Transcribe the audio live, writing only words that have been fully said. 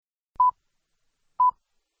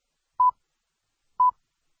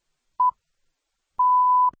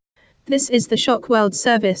This is the Shock World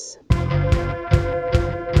Service.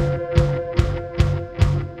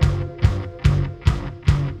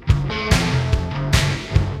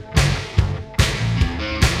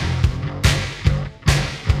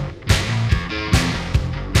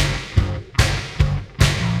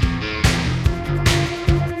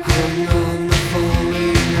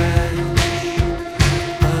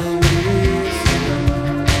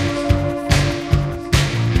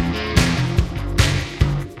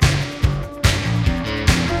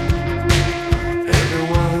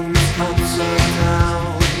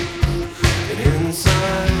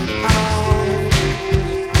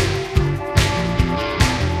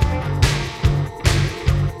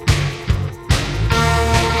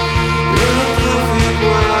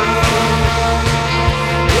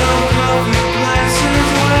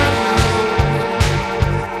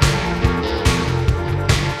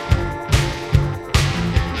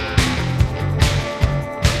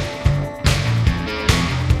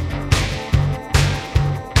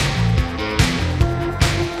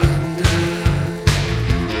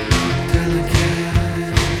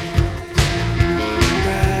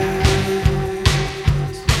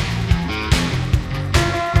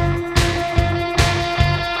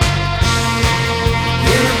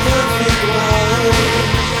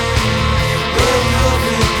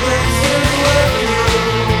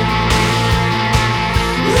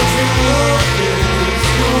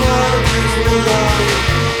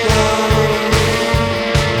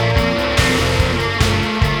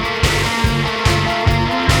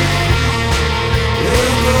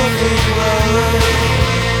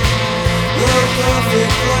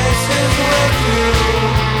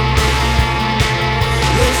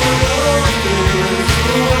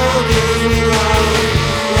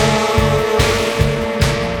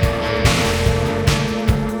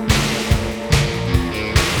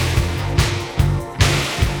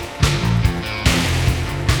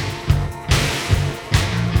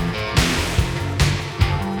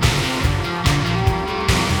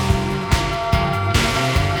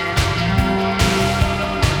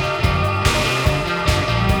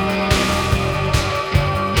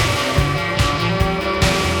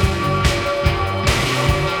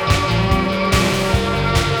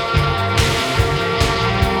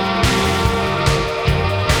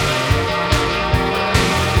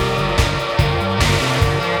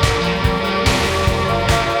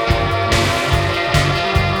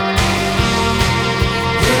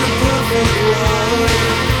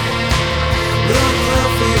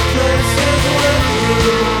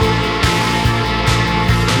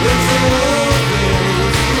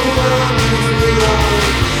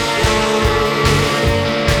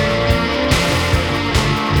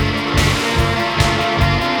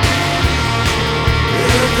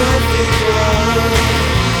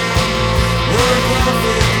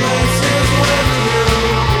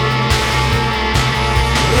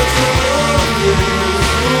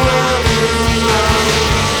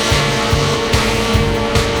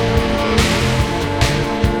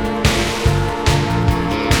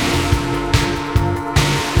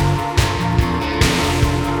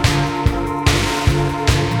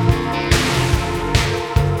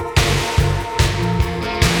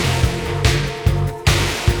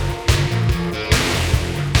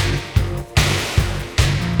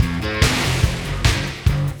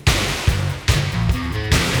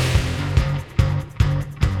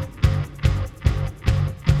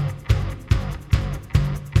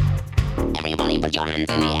 Put your hands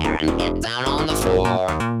in the air and get down on the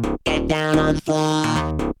floor. Get down on the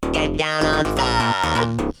floor. Get down on the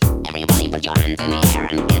floor. Everybody put your hands in the air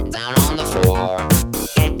and get down on the floor.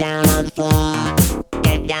 Get down on the floor.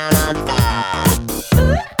 Get down on the floor.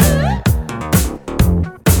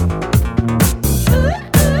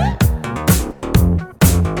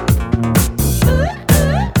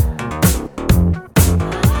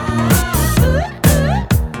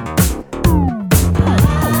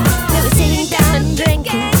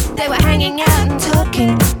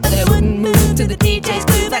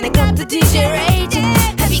 DJ raging.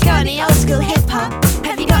 Have you got any old school hip hop?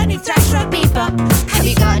 Have you got any thrash rock bebop? Have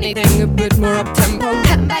you got anything a bit more up tempo?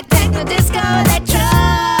 Come back, techno, disco, electro.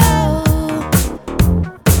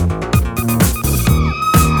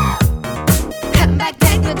 Come back,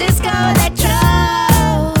 techno, disco, electro.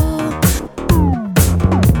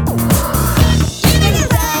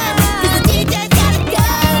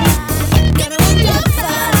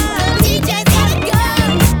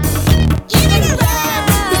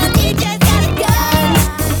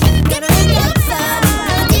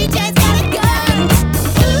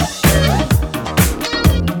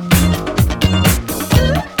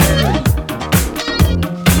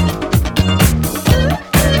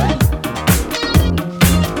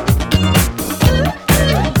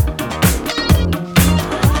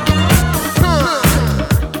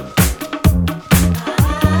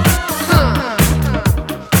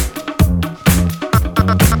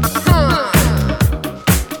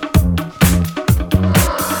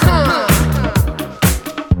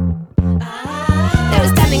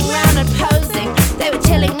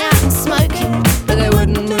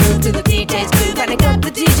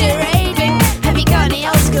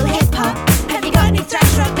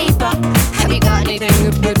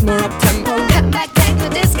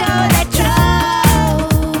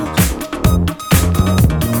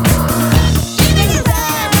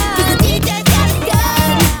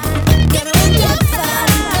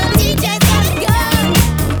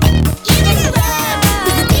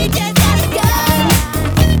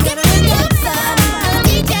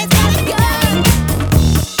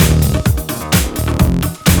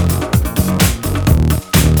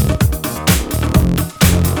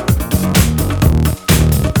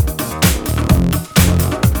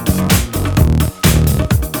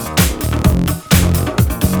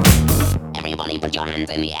 your hands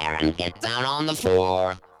in the air and get down on the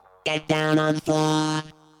floor. Get down on the floor.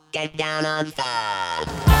 Get down on the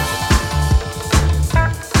floor.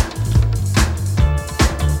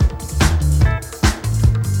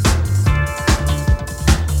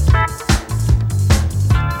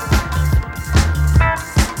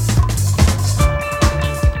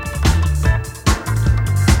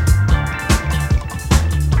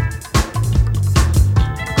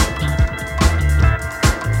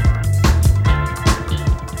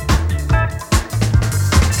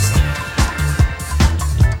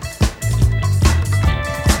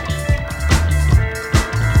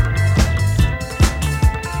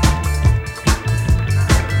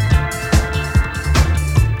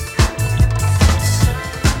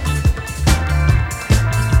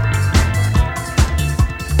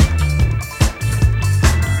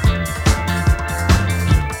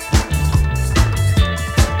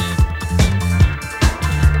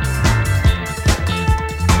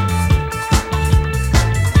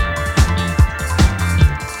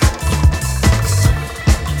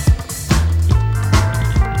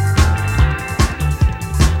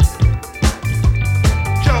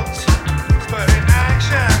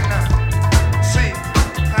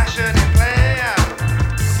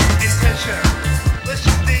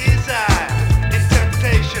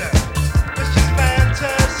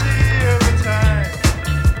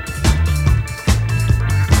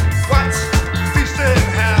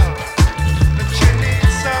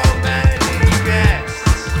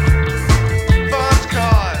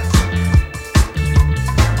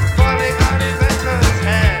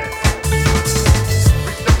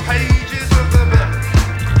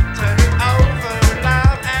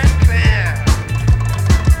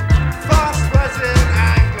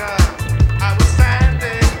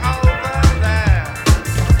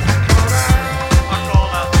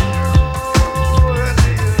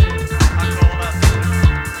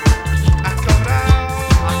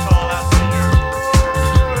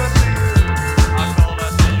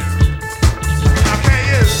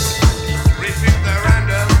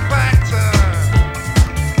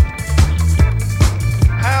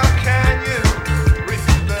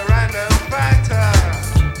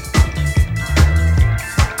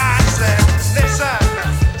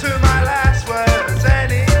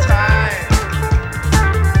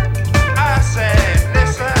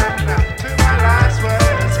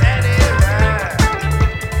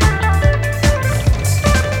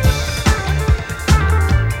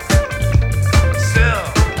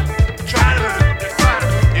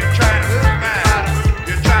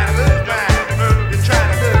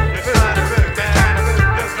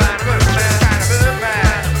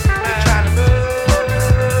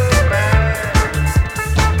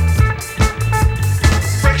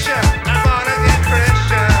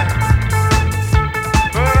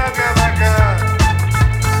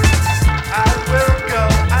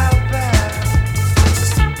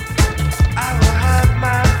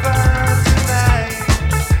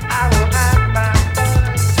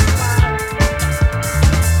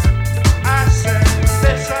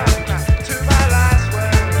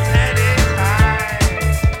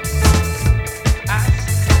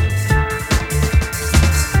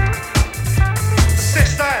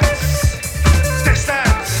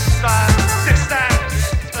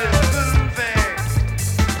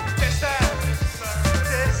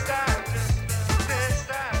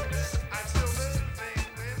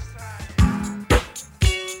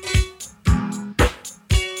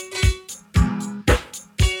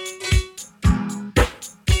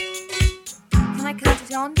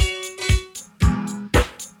 Jon?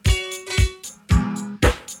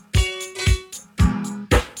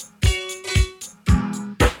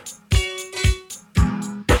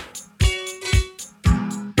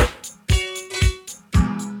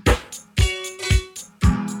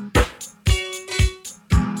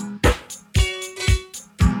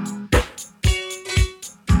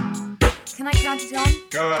 Can I count it on?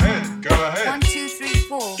 Go ahead, go ahead. 1, 2, 3,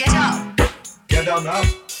 4. Get up! Get down now.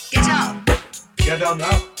 Get up! Get down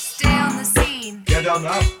now. Stay on the scene. Get down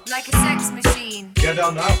now. Like a sex machine. Get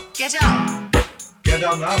down now. Get up! Get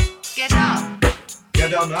down now. Get up!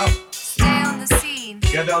 Get down now. Stay on the scene.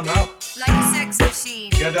 Get down now. Like a sex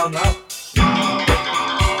machine. Get down now.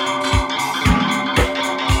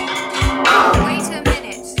 Wait a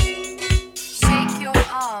minute. Shake your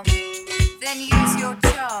arm. Then use your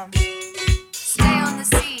charm. Stay on the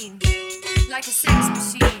scene. Like a sex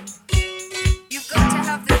machine. You've got to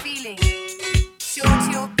have the feeling. Sure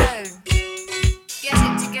to your bone. Get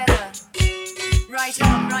it together. Right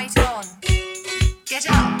on, right on. Get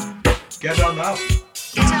up. Get down now.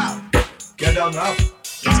 Get up. Get down now.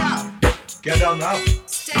 Get up. Get down now.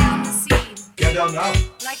 Stay on the scene. Get Get down now.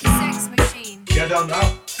 like a sex machine. Get down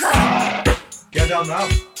now. Get down now.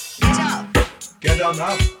 Get up, Get down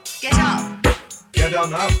now. get up, Get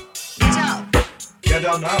down now. get up. Get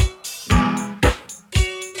down now.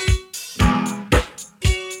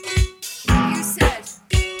 You said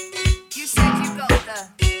you got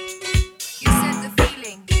the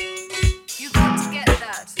feeling. You got to get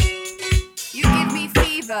that. You give me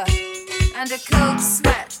fever and a cold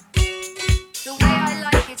sweat. The way I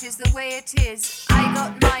like it is the way it is. I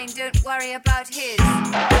got mine, don't worry about his.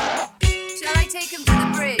 Shall I take him to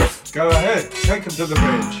the bridge? Go ahead. Take him to the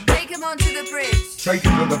bridge. Take him onto the bridge. Take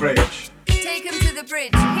him to the bridge. Take him to the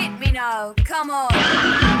bridge. Hit me now. Come on.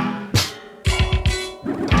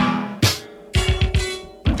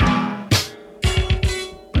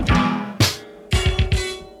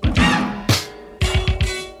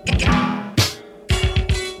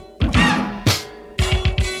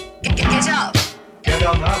 Get up. Get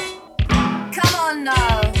down now. Come on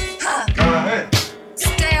now. Huh. Go ahead.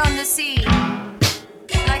 Stay on the scene.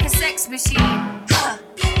 Like a sex machine. Huh.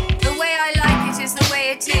 The way I like it is the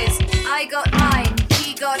way it is. I got mine,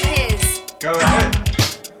 he got his. Go ahead.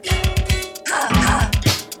 Ha, ha.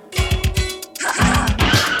 Ha, ha.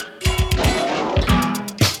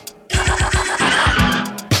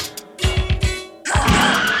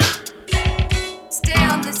 Stay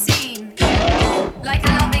on the scene, like a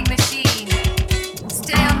loving machine.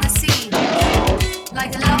 Stay on the scene,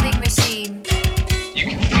 like a loving machine. You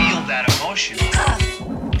can feel that emotion. Ha.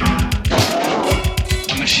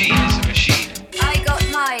 A machine is a machine. I got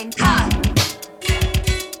mine. Ha.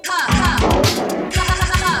 Ha ha. Ha ha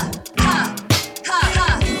ha ha. Ha. Ha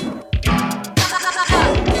ha. Ha ha ha ha.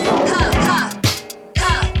 Ha ha.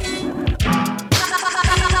 Ha.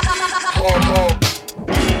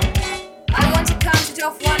 I want to count it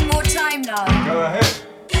off one more time now. Go ahead.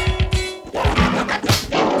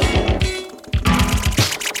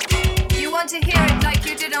 You want to hear it like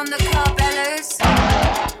you did on the car bellows?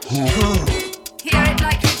 Hear it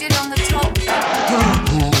like you did on the top?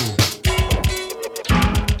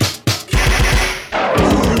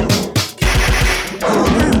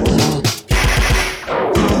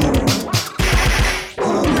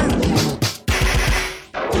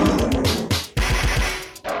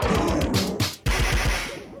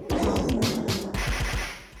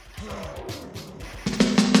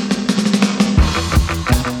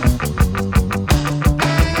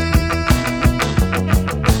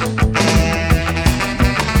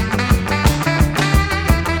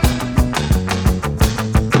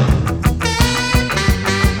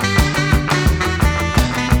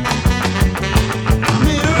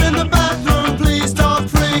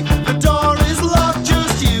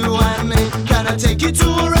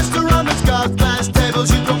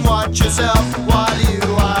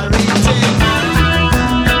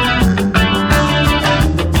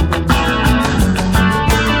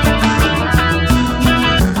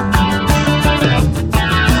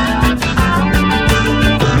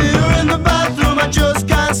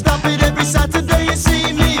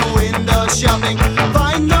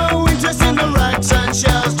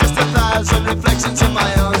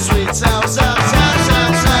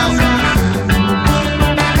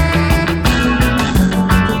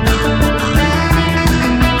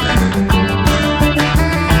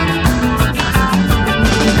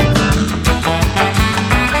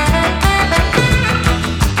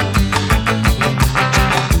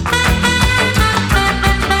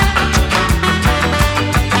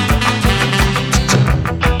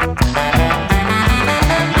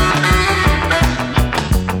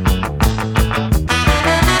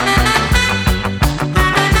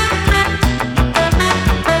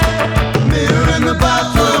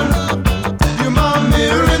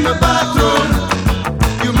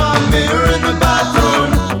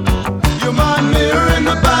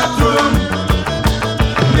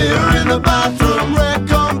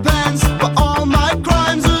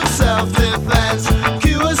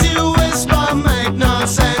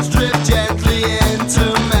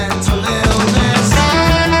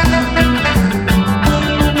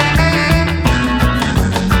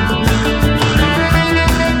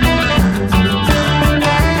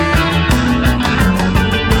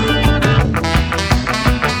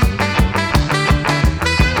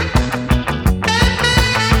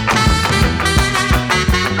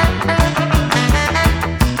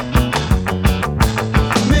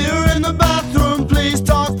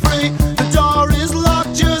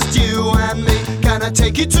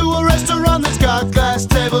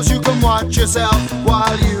 Yourself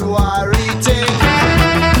while you are eating.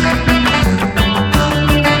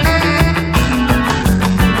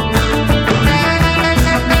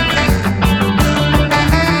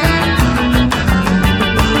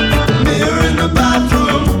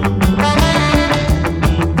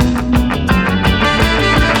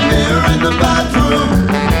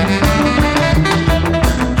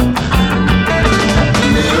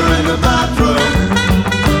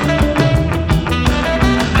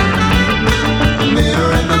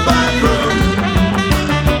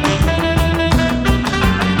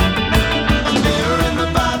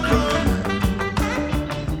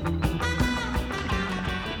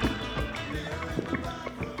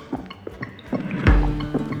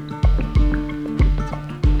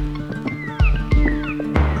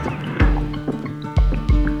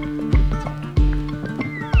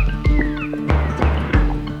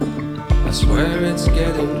 I swear it's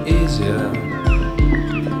getting easier.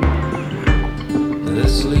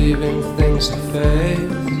 This leaving things to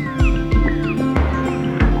face,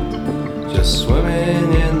 just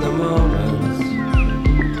swimming in the moments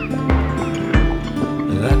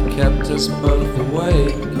that kept us both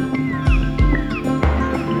awake.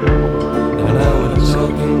 And now we're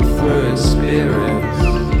talking through experience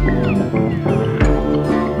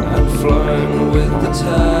and flowing with the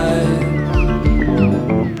tide.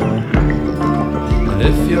 And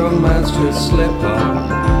if your man should slip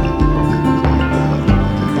up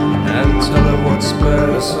and tell her what spurred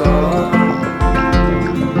us on,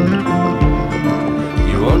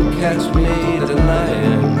 you won't catch me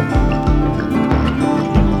denying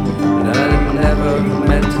that I never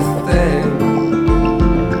meant a thing.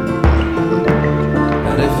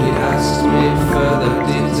 And if he asked me further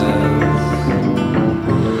details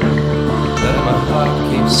that my heart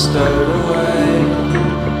keeps stowed away,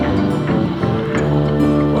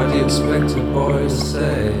 what do you expect a boy to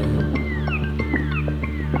say?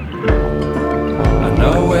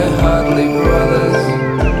 No, we're hardly brothers,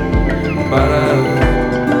 but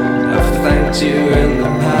I've thanked you in the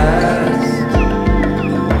past.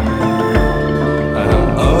 I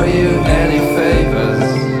don't owe you any favors,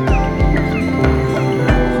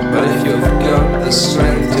 but if you've got the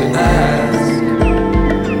strength to ask,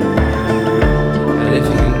 and if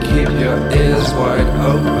you can keep your ears wide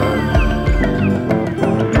open,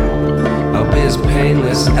 I'll be as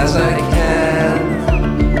painless as I can.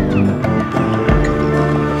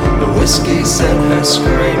 Whiskey sent her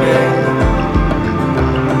screaming.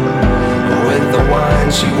 With the wine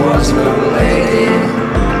she was no lady.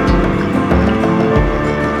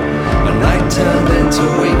 A night turned into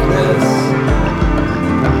weakness.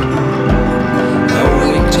 A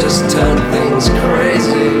week just turned things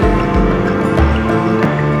crazy.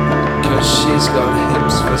 'Cause she's got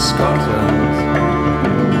hips for Scotland.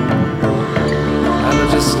 And I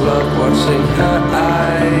just love watching her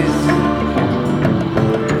eyes.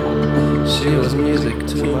 She was music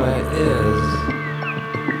to my ears.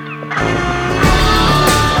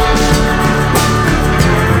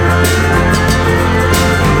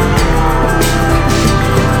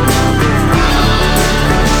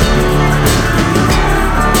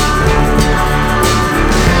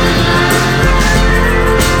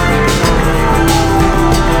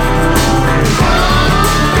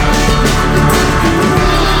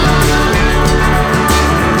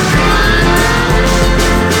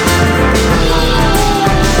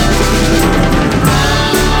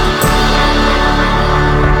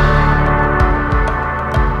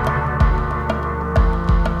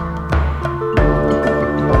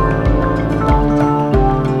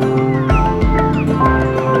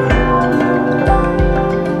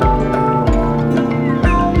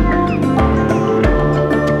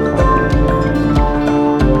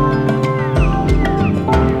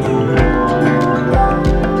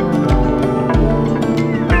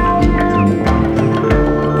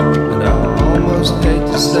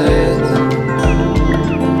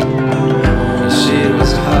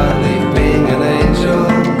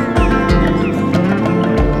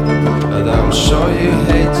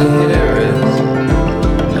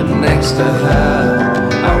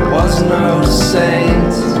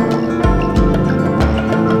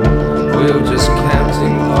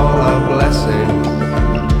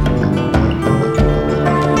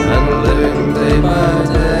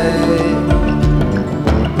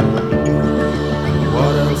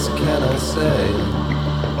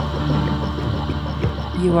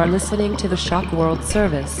 You are listening to the Shock World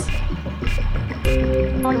Service.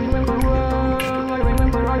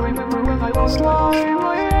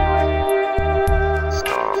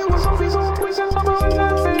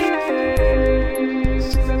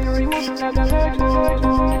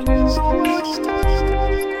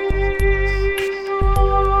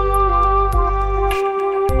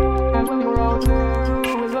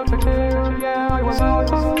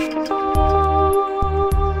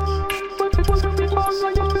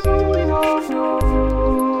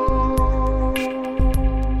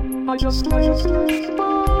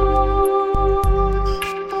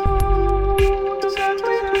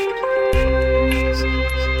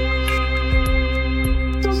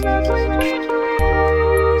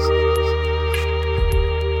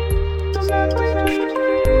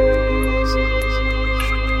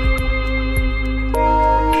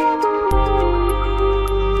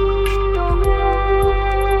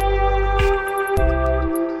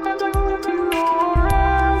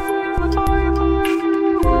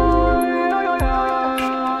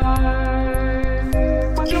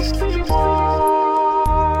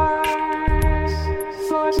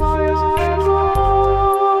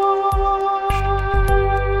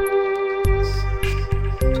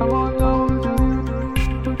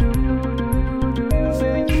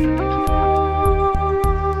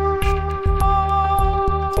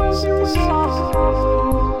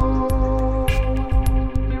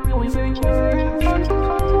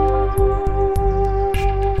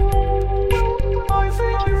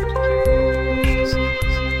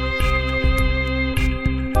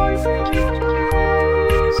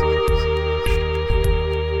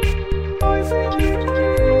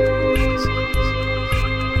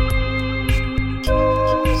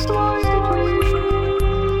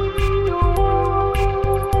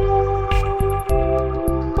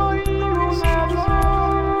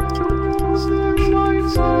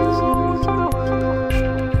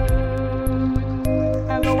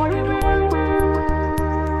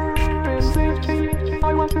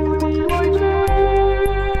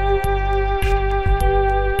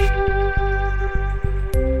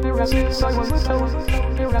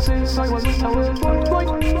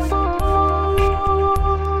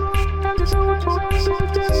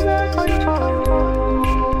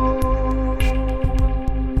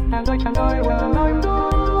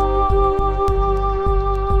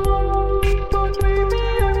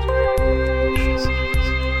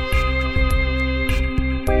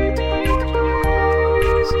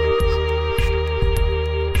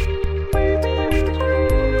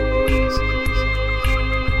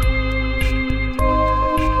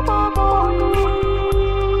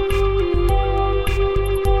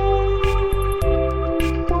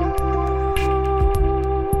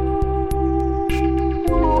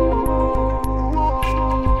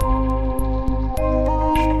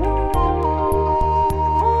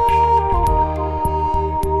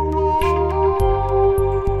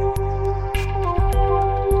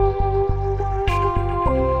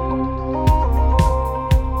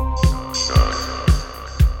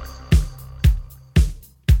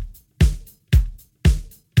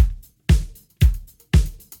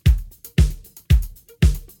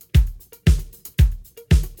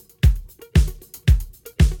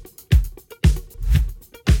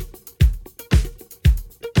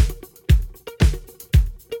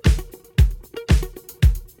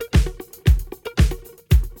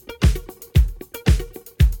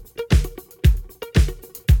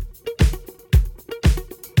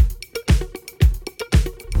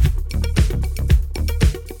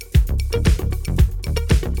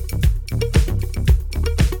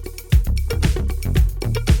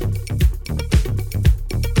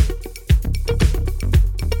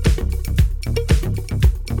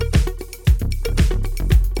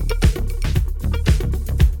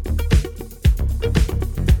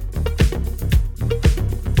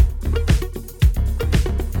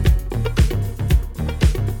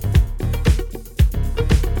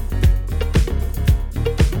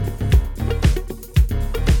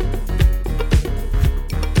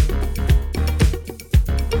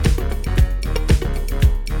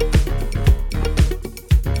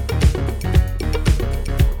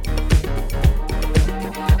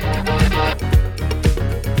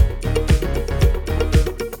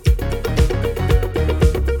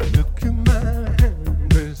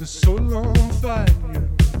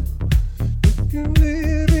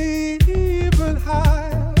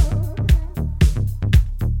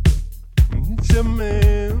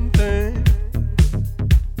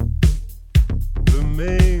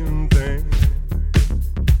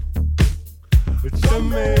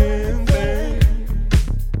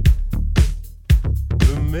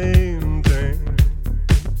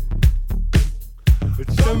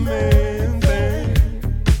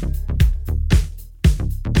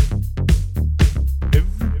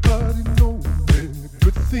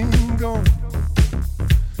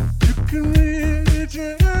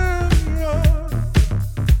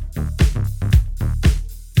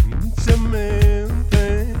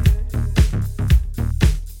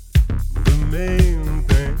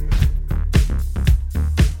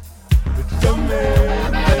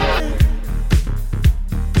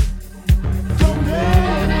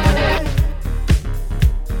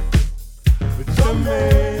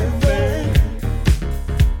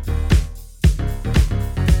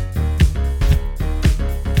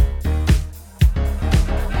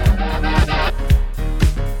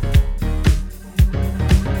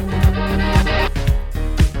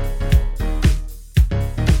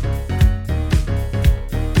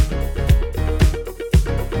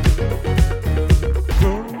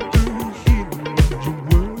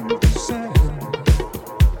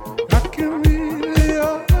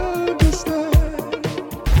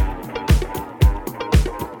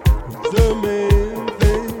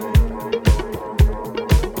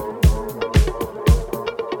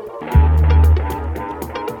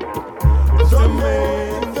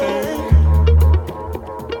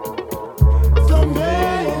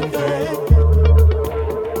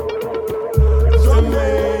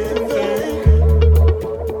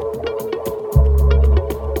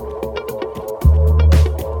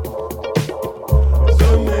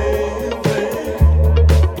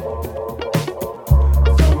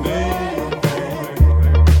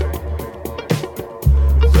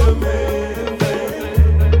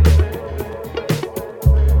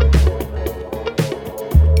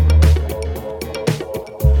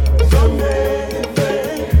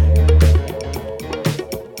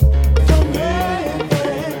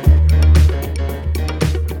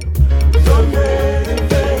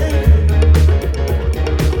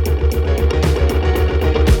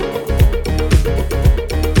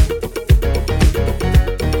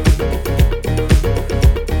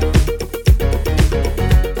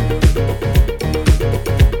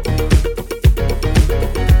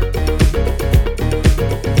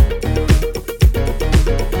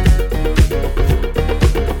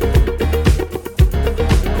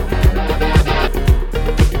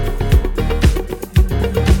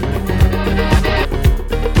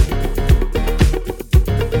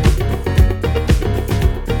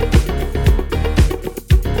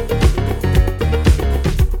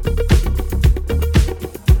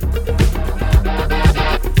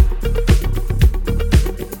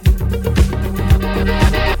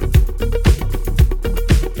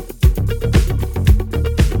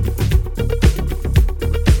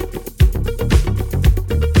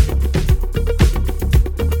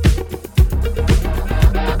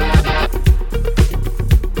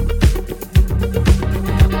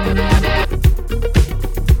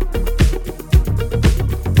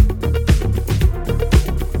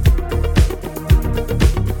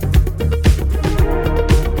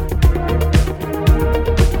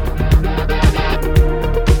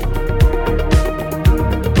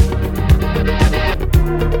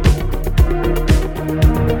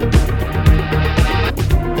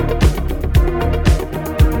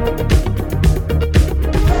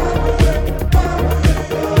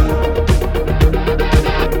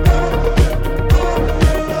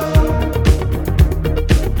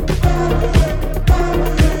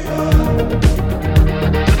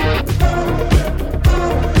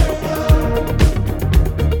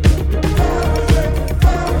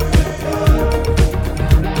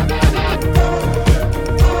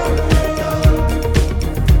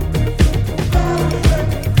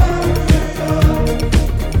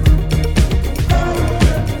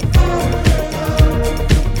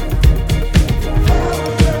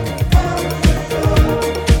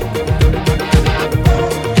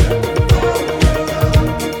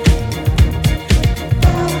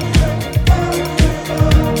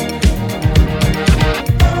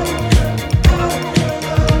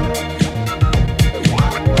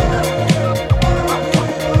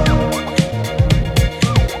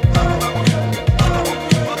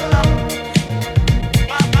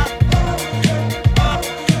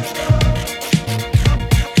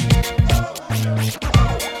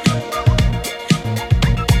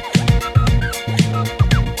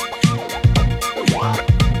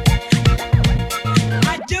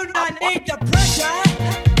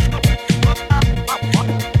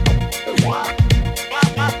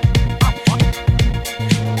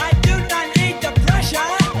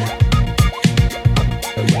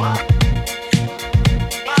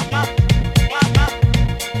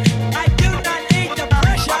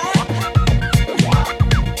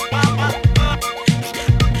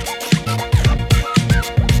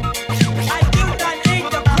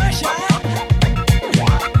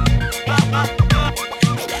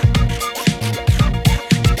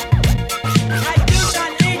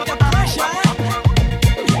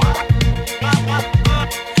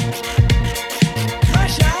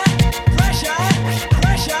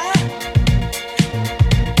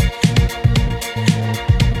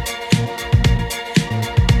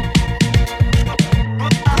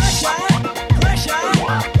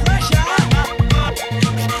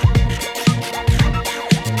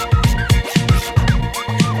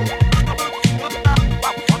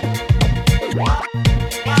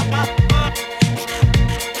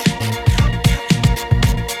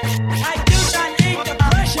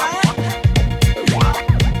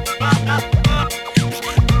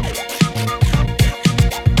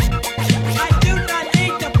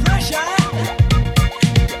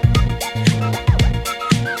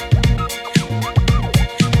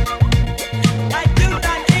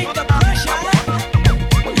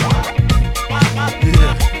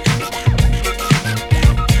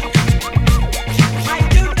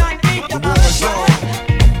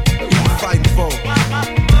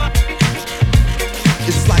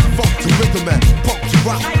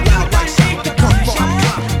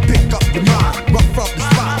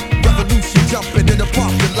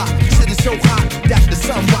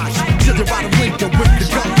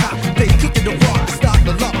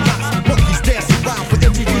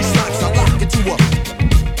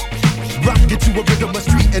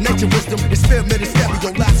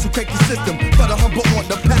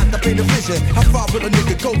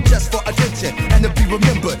 nigga go just for attention and to be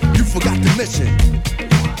remembered. You forgot the mission.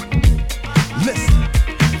 Listen.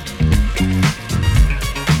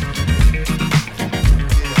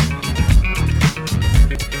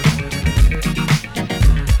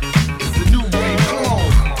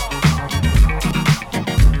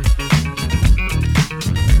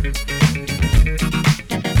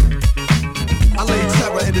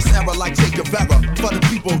 Like Jake Averill, for the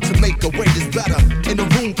people to make a way that's better. In the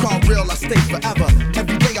room called real, I stay forever.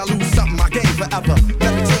 Every day I lose something, I gain forever.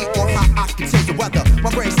 Meditate on how I can change the weather. My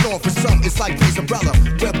brain storm for some, it's like Breeze umbrella,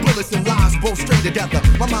 where bullets and lies both stray together.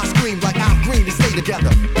 My mind screams like Al Green to stay together.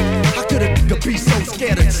 How could a nigga be so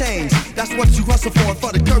scared of change? That's what you hustle for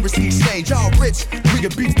the currency exchange. Y'all rich, we can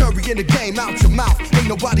beef curry in the game, out your mouth. Ain't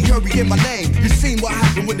nobody hurry in my name. You seen what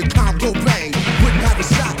happened when the calm go bang. Wouldn't have a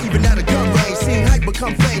shot even at a gun range. Seen hype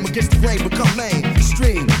become fame against the grain, become lame.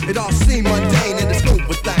 Extreme, it all seem mundane in the scope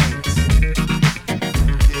of things.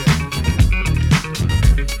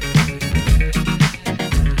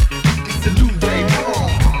 It's the new way, come on.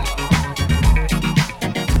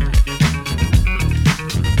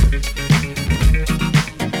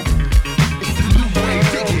 It's the new way,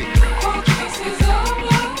 dig it. All traces of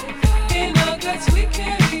love in our guts we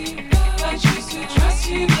carry. I choose to trust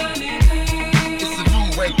you, It's the new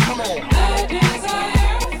way, come on.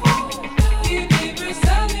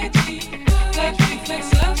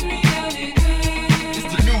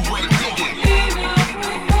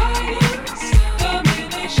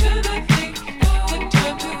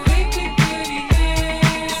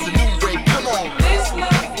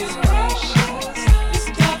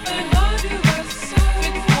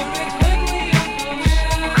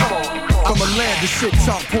 The shit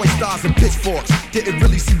talk, point stars and pitchforks. Didn't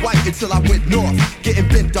really see white until I went north. Getting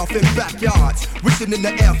bent off in backyards. Wishing in the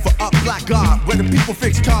air for a black god. Where the people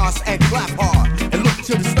fix cars and clap hard. And look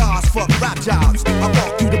to the stars for rap jobs. I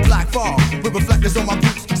walk through the black fog with reflectors on my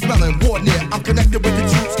boots. Smelling war near, I'm connected with the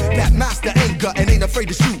troops that master anger and ain't afraid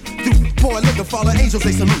to shoot. Through pouring liquor, fallen angels,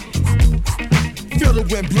 they salute. Feel the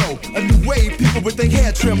wind blow, a new wave, people with their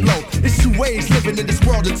hair trimmed low. It's two ways living in this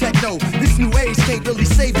world of techno. This new age can't really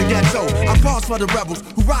save the ghetto. I pause for the rebels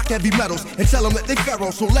who rock heavy metals and tell them that they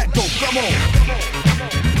pharaoh, so let go, come on.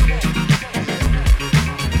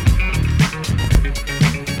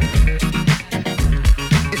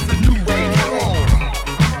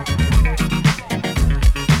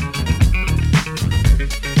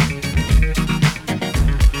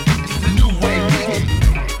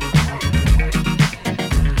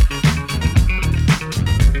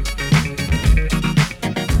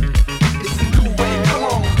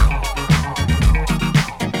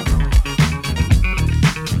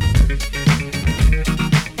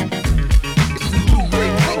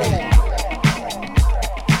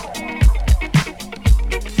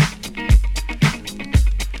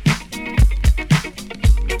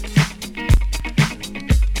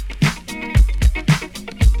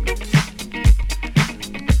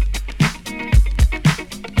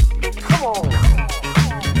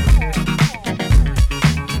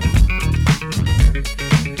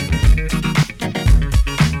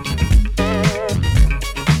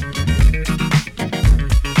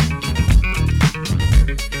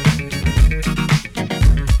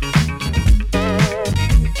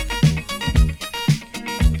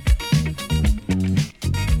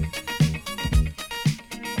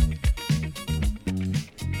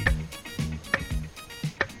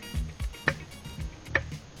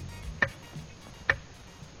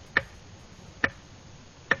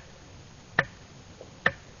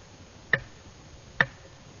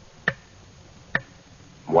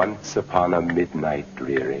 Once upon a midnight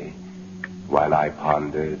dreary, while I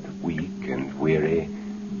pondered, weak and weary,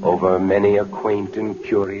 over many a quaint and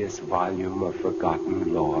curious volume of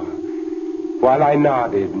forgotten lore, while I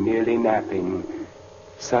nodded, nearly napping,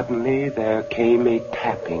 suddenly there came a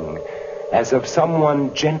tapping, as of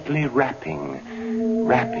someone gently rapping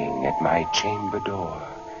at my chamber door.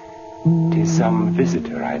 'Tis some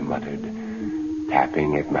visitor, I muttered,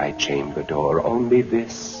 tapping at my chamber door, only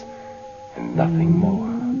this and nothing more.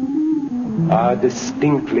 Ah,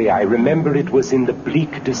 distinctly I remember it was in the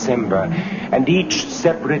bleak December, and each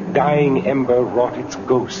separate dying ember wrought its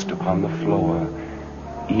ghost upon the floor.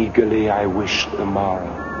 Eagerly I wished the morrow.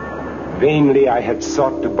 Vainly I had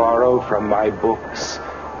sought to borrow from my books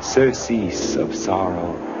surcease of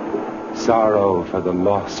sorrow, sorrow for the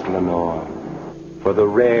lost Lenore, for the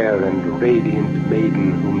rare and radiant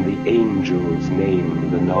maiden whom the angels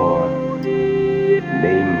name Lenore,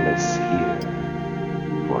 nameless here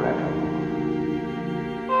forever.